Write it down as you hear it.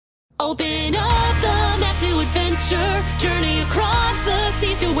Open up the map to adventure, journey across the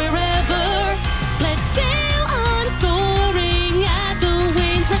seas to wherever. Let's sail on soaring as the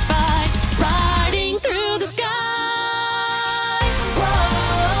winds rush by, riding through the sky. Whoa.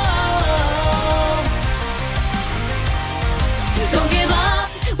 Don't give up,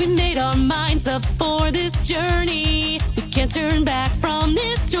 we made our minds up for this journey. We can't turn back from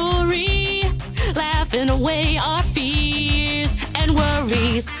this story, laughing away our fears and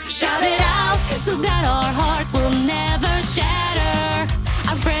worries. Shout it out so that our hearts will never shatter.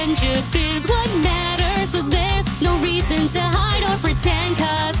 Our friendship is what matters, so there's no reason to hide or pretend,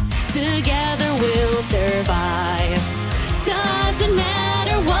 'cause together we'll survive. Doesn't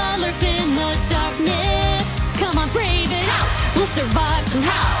matter what lurks in the darkness, come on, brave it out, we'll survive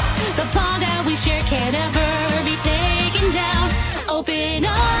somehow. The bond that we share can't ever be taken down. Open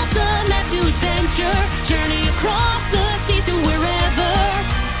up the map to adventure, journey across the seas to wherever.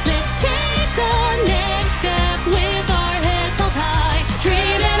 Let's take the next step with our heads held high.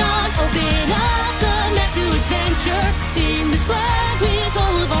 Dreamin' on, open up the map to adventure. Sing this flag with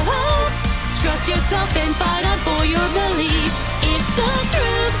all of our hope. Trust yourself and fight on for your belief. It's the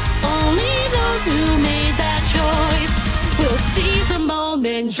truth, only those who made that choice will seize the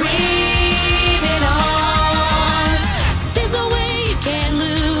moment. Dreamin' on. There's no way you can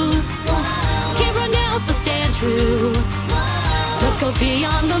lose. Can't run now, so stand true. Let's go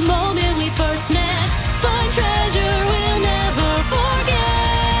beyond the moment we first met. Find treasure we'll never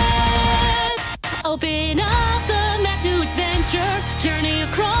forget. Open up the map to adventure, journey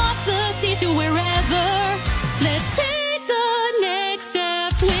across the seas to wherever.